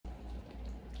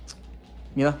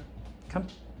Mila, come.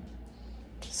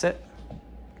 Sit.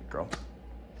 Good girl.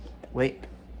 Wait.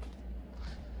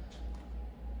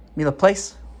 Mila,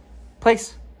 place.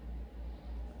 Place.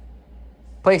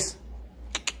 Place.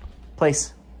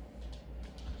 Place.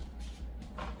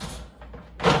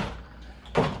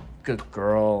 Good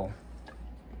girl.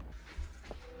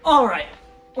 All right,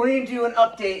 we're gonna do an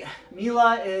update.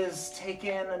 Mila is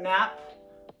taking a nap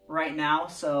right now,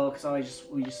 because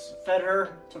we just fed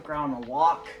her, took her on a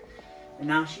walk, and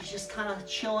now she's just kind of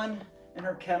chilling in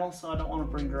her kennel. So I don't want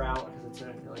to bring her out because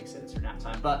like I said, it's her nap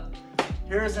time. But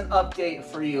here's an update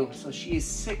for you. So she is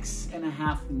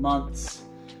 6.5 months,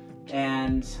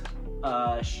 and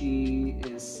she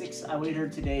is I weighed her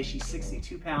today. She's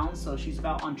 62 pounds, so she's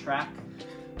about on track.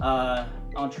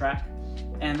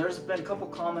 And there's been a couple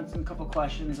comments and a couple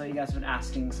questions that you guys have been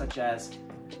asking, such as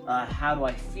how do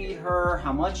I feed her,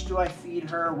 how much do I feed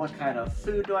her, what kind of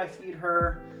food do I feed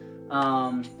her,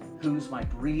 who's my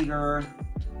breeder,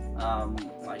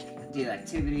 like daily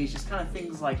activities, just kind of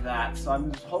things like that. So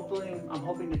I'm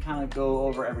hoping to kind of go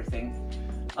over everything.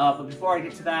 But before I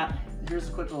get to that, here's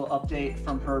a quick little update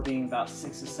from her being about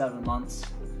 6 to 7 months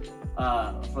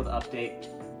for the update.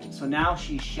 So now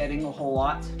she's shedding a whole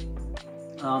lot.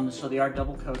 So they are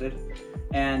double coated,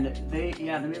 and they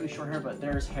may be short hair, but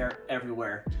there's hair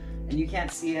everywhere, and you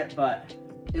can't see it, but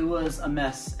it was a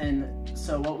mess. And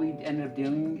so what we ended up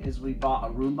doing is we bought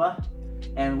a Roomba,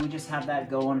 and we just have that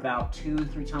going about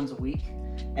 2-3 times a week,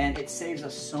 and it saves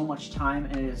us so much time,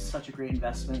 and it is such a great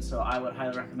investment. So I would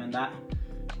highly recommend that.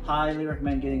 Highly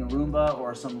recommend getting a Roomba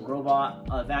or some robot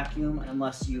vacuum.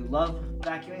 Unless you love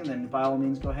vacuuming, then by all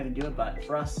means go ahead and do it. But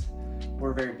for us,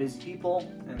 we're very busy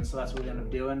people, and so that's what we end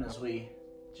up doing is we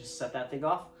just set that thing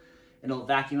off, and it'll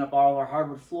vacuum up all of our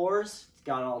hardwood floors. It's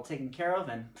got it all taken care of,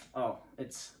 and oh,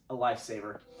 it's a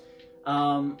lifesaver.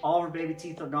 All of her baby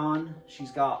teeth are gone.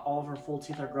 She's got all of her full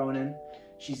teeth are growing in.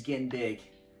 She's getting big,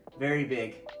 very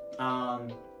big.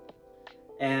 And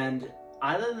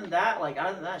other than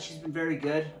that, she's been very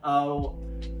good.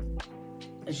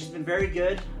 She's been very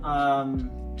good.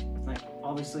 Like,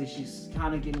 obviously she's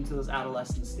kind of getting to those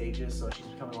adolescent stages, so she's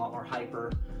becoming a lot more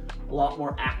hyper, a lot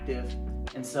more active.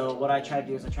 And so what I try to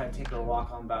do is I try to take her a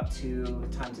walk on about 2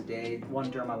 times a day, one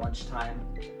during my lunchtime,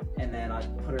 and then I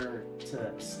put her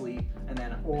to sleep, and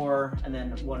then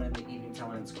one in the evening time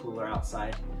when it's cooler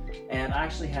outside. And I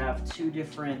actually have 2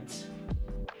 different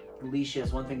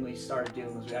leashes. One thing we started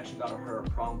doing was we actually got her a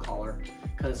prong collar,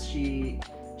 because she's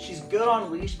good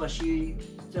on leash, but she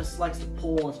just likes to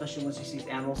pull, especially when she sees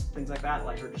animals, things like that,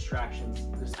 like her distractions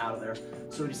just out of there.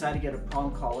 So we decided to get a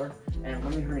prong collar, and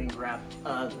let me hurry and grab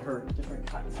her different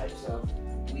types of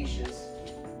leashes.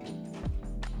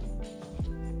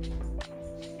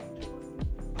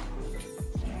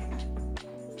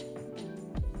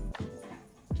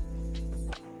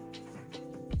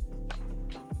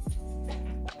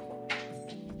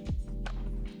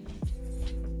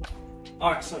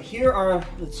 All right, so here are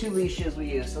the 2 leashes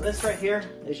we use. So this right here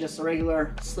is just a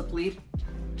regular slip lead.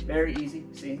 Very easy,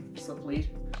 see, slip lead.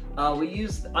 I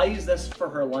use this for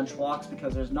her lunch walks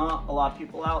because there's not a lot of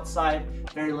people outside,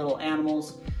 very little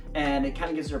animals, and it kind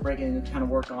of gives her a break and kind of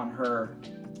work on her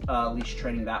leash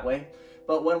training that way.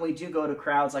 But when we do go to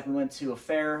crowds, like we went to a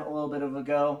fair a little bit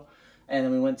ago, and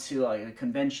then we went to like a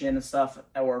convention and stuff,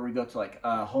 or we go to like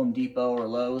Home Depot or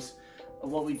Lowe's,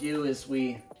 what we do is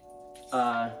we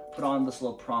put on this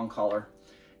little prong collar,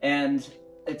 and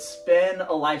it's been a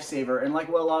lifesaver. And like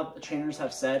what a lot of trainers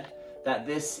have said, that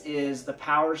this is the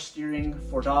power steering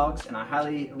for dogs, and I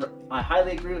highly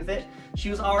agree with it. She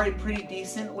was already pretty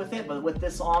decent with it, but with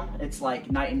this on, it's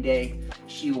like night and day.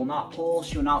 She will not pull,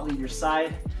 she will not leave your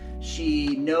side.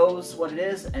 She knows what it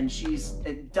is, and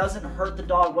it doesn't hurt the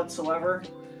dog whatsoever.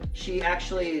 She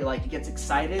actually like gets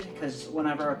excited because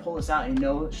whenever I pull this out,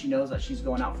 she knows that she's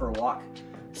going out for a walk.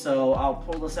 So I'll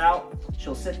pull this out,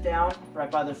 she'll sit down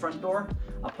right by the front door,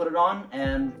 I'll put it on,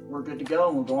 and we're good to go,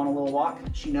 and we'll go on a little walk.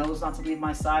 She knows not to leave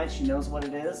my side, she knows what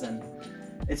it is, and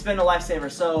it's been a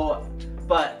lifesaver. So,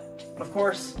 but of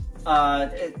course,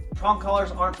 prong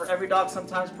collars aren't for every dog.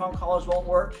 Sometimes prong collars won't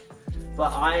work,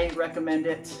 but I recommend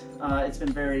it. It's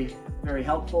been very, very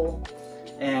helpful,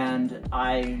 and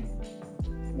I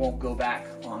won't go back,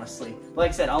 honestly.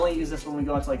 Like I said, I only use this when we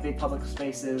go into like big public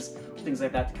spaces, things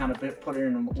like that, to kind of put her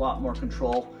in a lot more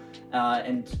control,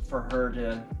 and for her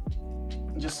to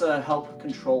just help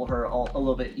control her a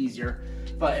little bit easier.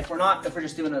 But if we're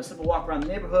just doing a simple walk around the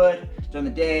neighborhood during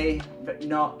the day,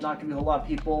 not gonna be a whole lot of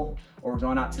people, or we're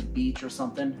going out to the beach or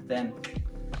something, then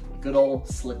good old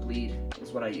slip lead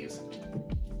is what I use.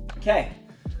 Okay,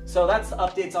 So that's the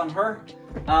updates on her.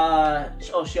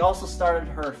 She also started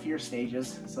her fear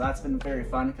stages, so that's been very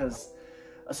fun because,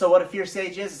 so what a fear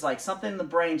stage is like something in the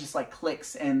brain just like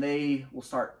clicks and they will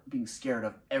start being scared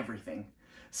of everything.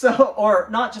 So, or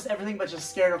not just everything, but just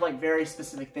scared of like very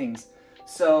specific things.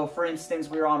 So for instance,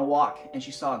 we were on a walk and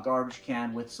she saw a garbage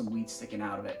can with some weed sticking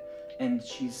out of it. And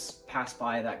she's passed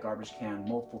by that garbage can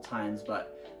multiple times,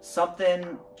 but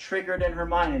something triggered in her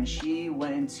mind and she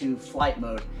went into flight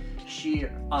mode. She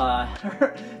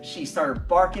started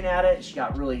barking at it. She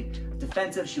got really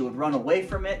defensive. She would run away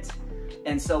from it.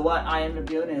 And so what I ended up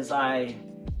doing is I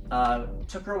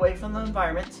took her away from the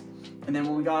environment. And then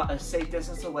when we got a safe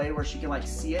distance away where she could like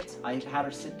see it, I had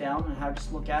her sit down and have her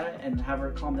just look at it and have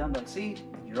her calm down, like, see,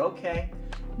 you're okay.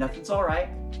 Nothing's all right.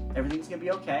 Everything's gonna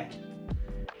be okay.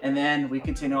 And then we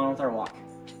continue on with our walk.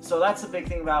 So that's the big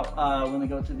thing about when we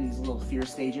go through these little fear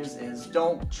stages is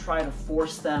don't try to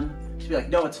force them to be like,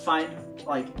 no, it's fine.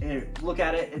 Like, hey, look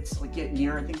at it. It's like get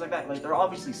near and things like that. Like they're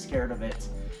obviously scared of it.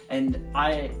 And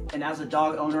as a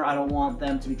dog owner, I don't want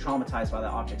them to be traumatized by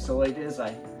that object. So what I did is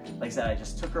like I said, I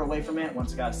just took her away from it.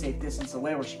 Once I got a safe distance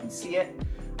away where she can see it,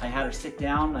 I had her sit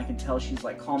down and I can tell she's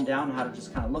like calmed down. I had her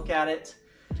just kind of look at it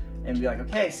and be like,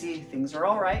 okay, see, things are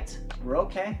all right. We're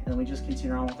okay. And then we just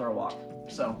continue on with our walk.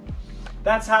 So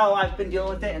that's how I've been dealing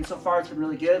with it. And so far it's been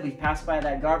really good. We've passed by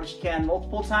that garbage can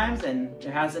multiple times and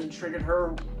it hasn't triggered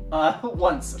her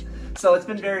once. So it's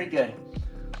been very good.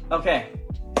 Okay,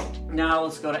 now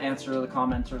let's go to answer the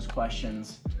commenters'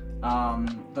 questions.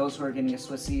 Those who are getting a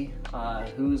Swissy,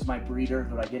 who's my breeder,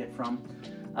 who do I get it from?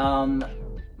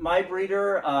 My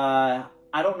breeder, I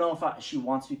don't know if she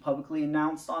wants to be publicly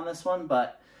announced on this one,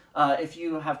 but if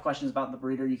you have questions about the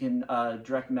breeder, you can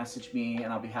direct message me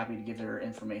and I'll be happy to give her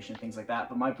information, things like that.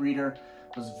 But my breeder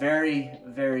was very,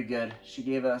 very good. She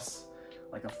gave us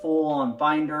like a full-on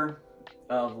binder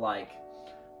of like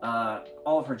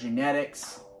all of her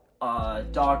genetics,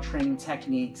 dog training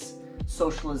techniques,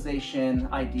 socialization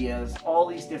ideas, all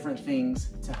these different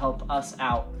things to help us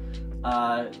out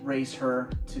raise her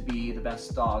to be the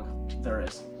best dog there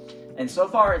is. And so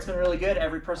far, it's been really good.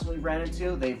 Every person we've ran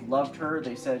into, they've loved her.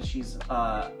 They said she's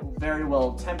very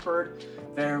well-tempered,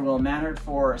 very well-mannered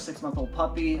for a 6-month-old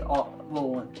puppy.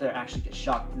 Well, they actually get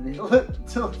shocked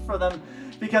for them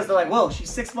because they're like, whoa, she's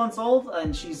 6 months old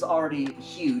and she's already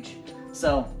huge.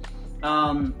 So,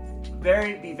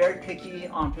 be very picky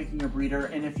on picking your breeder.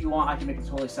 And if you want, I can make a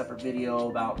totally separate video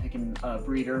about picking a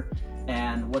breeder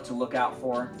and what to look out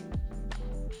for.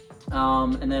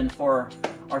 And then for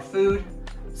our food,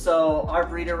 so our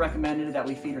breeder recommended that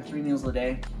we feed her 3 meals a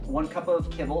day, 1 cup of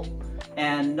kibble,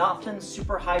 and nothing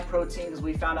super high protein because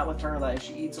we found out with her that if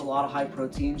she eats a lot of high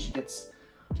protein, she gets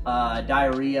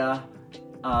diarrhea,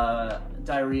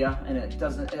 and it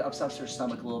upsets her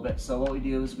stomach a little bit. So what we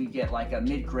do is we get like a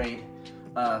mid-grade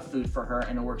food for her,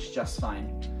 and it works just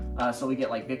fine. So we get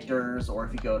like Victor's, or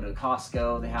if you go to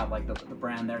Costco, they have like the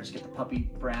brand there. Just get the puppy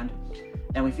brand,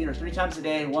 and we feed her 3 times a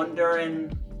day: 1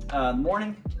 during the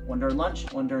morning, 1 during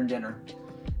lunch, 1 during dinner.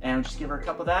 And just give her a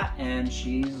cup of that and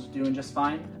she's doing just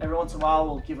fine. Every once in a while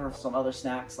we'll give her some other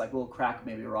snacks, like we'll crack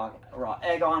maybe a raw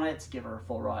egg on it, give her a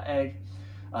full raw egg,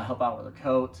 help out with her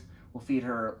coat. We'll feed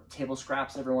her table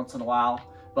scraps every once in a while.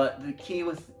 But the key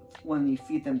with when you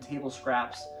feed them table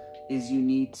scraps is you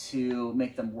need to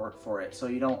make them work for it. So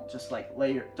you don't just like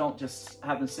don't just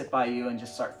have them sit by you and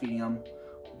just start feeding them.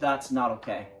 That's not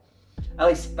okay. At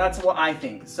least that's what I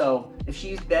think. So if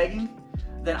she's begging,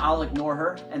 then I'll ignore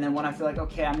her. And then when I feel like,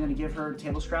 okay, I'm gonna give her a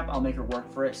table scrap, I'll make her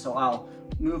work for it. So I'll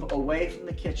move away from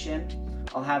the kitchen.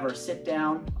 I'll have her sit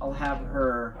down. I'll have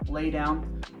her lay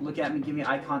down, look at me, give me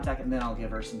eye contact, and then I'll give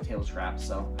her some table scraps.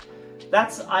 So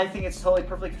I think it's totally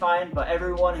perfectly fine, but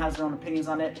everyone has their own opinions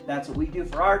on it. That's what we do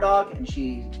for our dog, and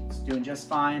she's doing just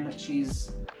fine.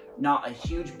 She's not a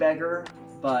huge beggar,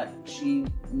 but she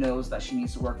knows that she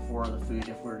needs to work for the food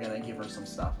if we're gonna give her some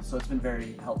stuff. So it's been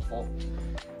very helpful.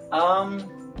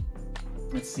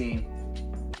 Let's see.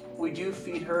 We do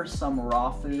feed her some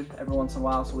raw food every once in a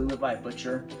while. So we live by a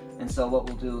butcher, and so what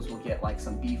we'll do is we'll get like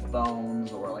some beef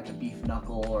bones or like a beef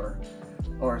knuckle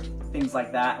or things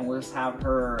like that, and we'll just have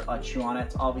her chew on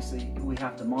it. Obviously, we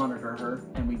have to monitor her,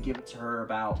 and we give it to her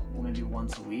about maybe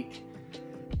once a week.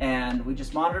 And we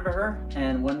just monitor her,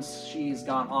 and once she's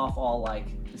gone off all like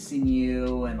the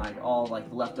sinew and like all like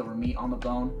the leftover meat on the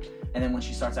bone, and then when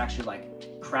she starts actually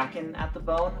like cracking at the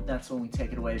bone, that's when we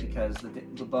take it away, because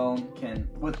the bone can,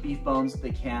 with beef bones,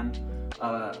 they can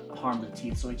harm the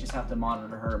teeth. So we just have to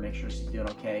monitor her, make sure she's doing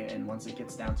okay, and once it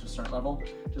gets down to a certain level,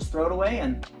 just throw it away,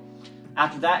 and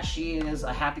after that, she is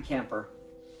a happy camper.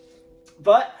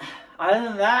 But other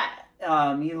than that,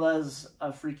 Mila's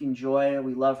a freaking joy.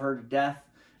 We love her to death.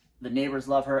 The neighbors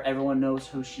love her. Everyone knows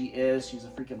who she is. She's a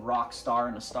freaking rock star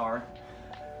and a star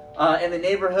in the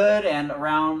neighborhood and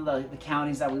around the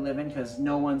counties that we live in, because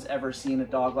no one's ever seen a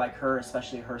dog like her,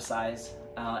 especially her size,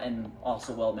 and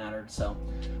also well-mannered. So,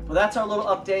 well, that's our little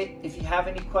update. If you have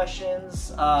any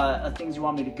questions, things you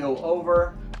want me to go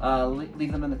over,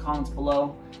 leave them in the comments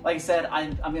below. Like I said,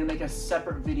 I'm going to make a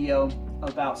separate video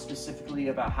specifically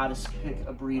about how to pick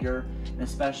a breeder, and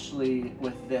especially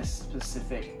with this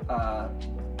specific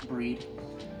breed.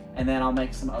 And then I'll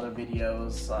make some other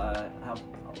videos.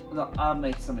 I'll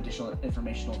make some additional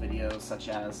informational videos, such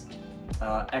as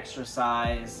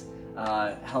exercise,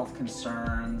 health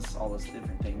concerns, all those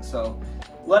different things. So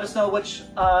let us know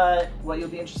what you'll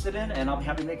be interested in, and I'll be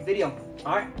happy to make a video.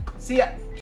 All right, see ya.